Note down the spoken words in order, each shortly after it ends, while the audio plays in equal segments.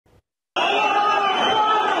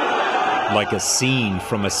like a scene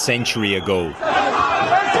from a century ago,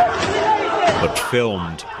 but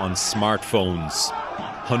filmed on smartphones.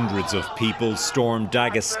 Hundreds of people stormed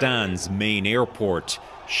Dagestan's main airport,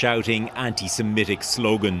 shouting anti-Semitic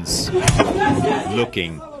slogans,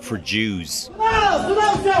 looking for Jews.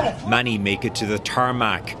 Many make it to the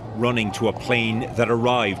tarmac, running to a plane that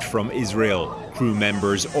arrived from Israel. Crew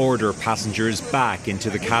members order passengers back into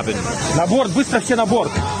the cabin.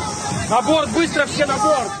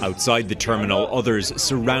 Outside the terminal, others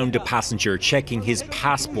surround a passenger, checking his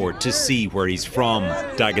passport to see where he's from.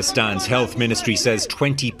 Dagestan's health ministry says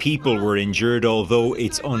 20 people were injured, although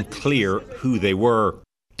it's unclear who they were.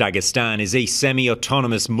 Dagestan is a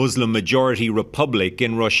semi-autonomous Muslim-majority republic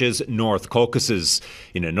in Russia's North Caucasus.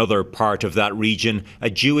 In another part of that region, a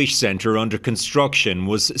Jewish centre under construction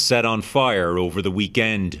was set on fire over the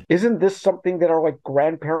weekend. Isn't this something that our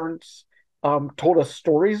grandparents told us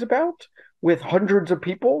stories about, with hundreds of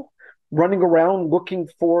people running around looking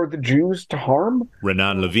for the Jews to harm?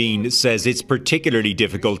 Renan Levine says it's particularly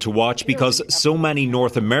difficult to watch because so many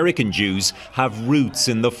North American Jews have roots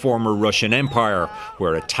in the former Russian Empire,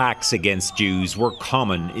 where attacks against Jews were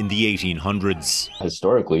common in the 1800s.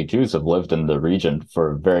 Historically, Jews have lived in the region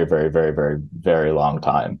for a very, very, very, very, very long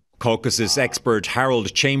time. Caucasus expert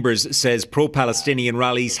Harold Chambers says pro-Palestinian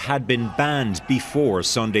rallies had been banned before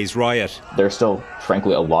Sunday's riot. There's still,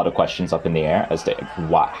 frankly, a lot of questions up in the air as to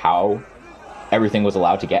how everything was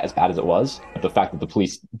allowed to get as bad as it was. The fact that the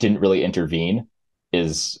police didn't really intervene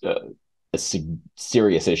is a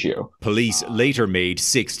serious issue. Police later made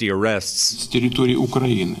 60 arrests.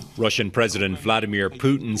 Russian President Vladimir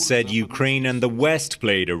Putin said Ukraine and the West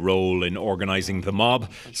played a role in organising the mob,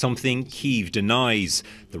 something Kyiv denies.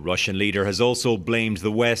 The Russian leader has also blamed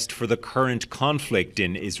the West for the current conflict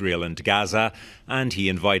in Israel and Gaza, and he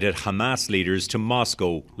invited Hamas leaders to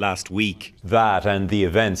Moscow last week. That and the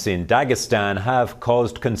events in Dagestan have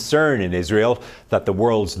caused concern in Israel that the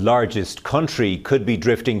world's largest country could be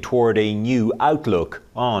drifting toward a new outlook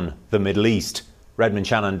on the Middle East. Redmond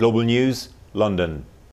Shannon, Global News, London.